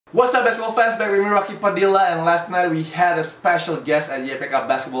What's up basketball fans, back with me Rocky Padila, and last night we had a special guest at YPK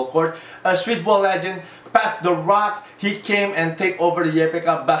Basketball Court, a streetball legend, Pat the Rock. He came and take over the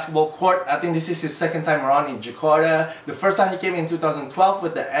YPK Basketball Court. I think this is his second time around in Jakarta. The first time he came in 2012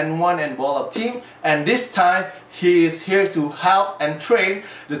 with the N1 and Ball Up team, and this time he is here to help and train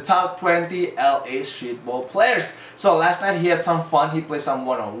the top 20 LA streetball players. So last night he had some fun. He played some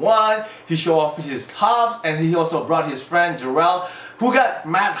one-on-one, he showed off his hops, and he also brought his friend Jarrell, who got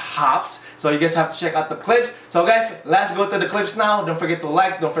mad hops. So you guys have to check out the clips. So guys, let's go to the clips now. Don't forget to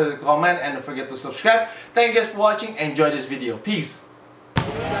like, don't forget to comment, and don't forget to subscribe. Thank you guys for watching. Enjoy this video. Peace.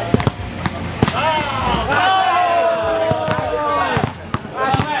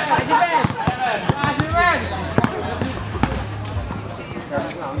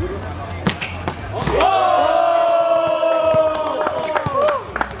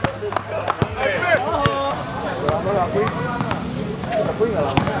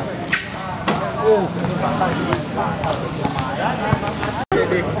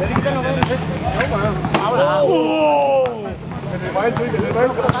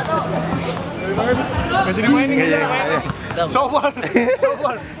 Sopan.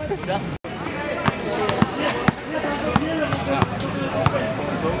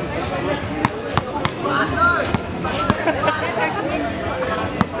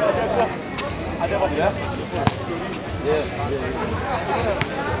 Ada apa dia?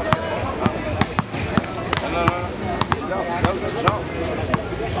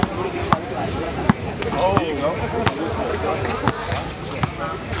 Oh, there you go.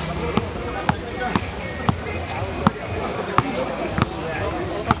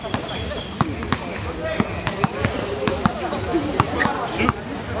 Shoot.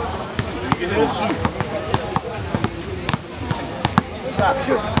 You can hit a shoot. Stop,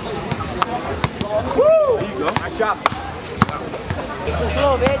 shoot. Woo! There you go. Nice job. It's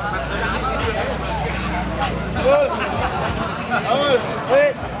slow, bitch. Good.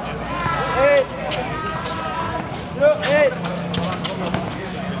 Wait. Wait. Wait.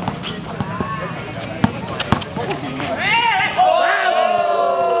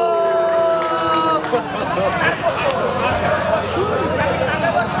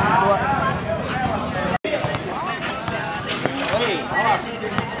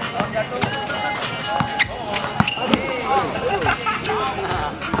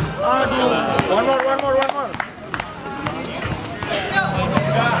 One more.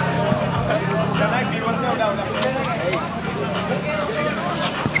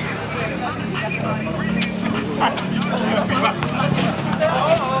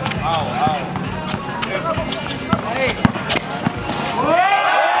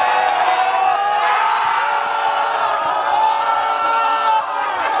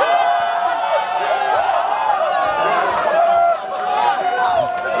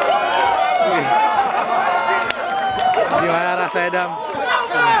 Gimana rasanya, Dam?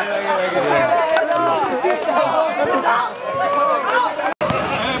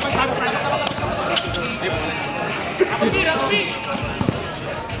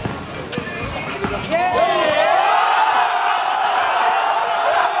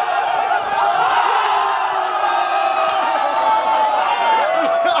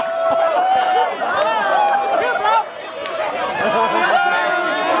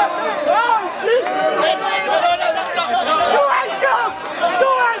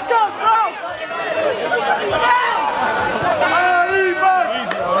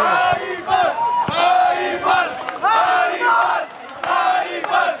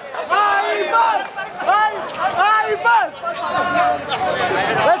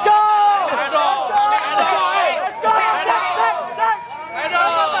 Let's go!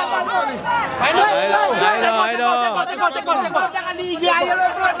 Jangan di aja lo,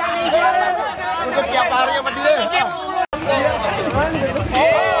 bro. Jangan di aja. Udah tiap hari sama dia.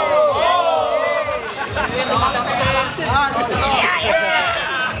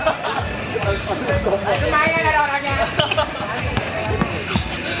 Lumayan ada orangnya.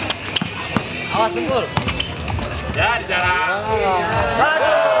 Awas tunggul. Ya, di jalan. Wah.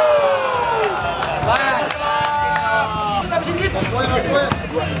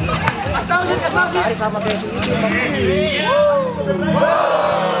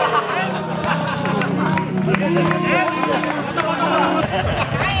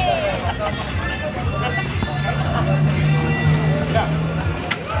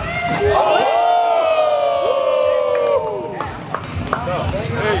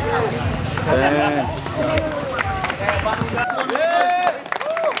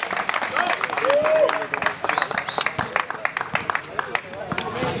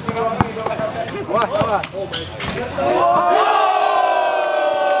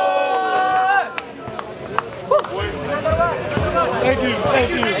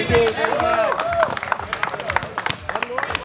 Thank you.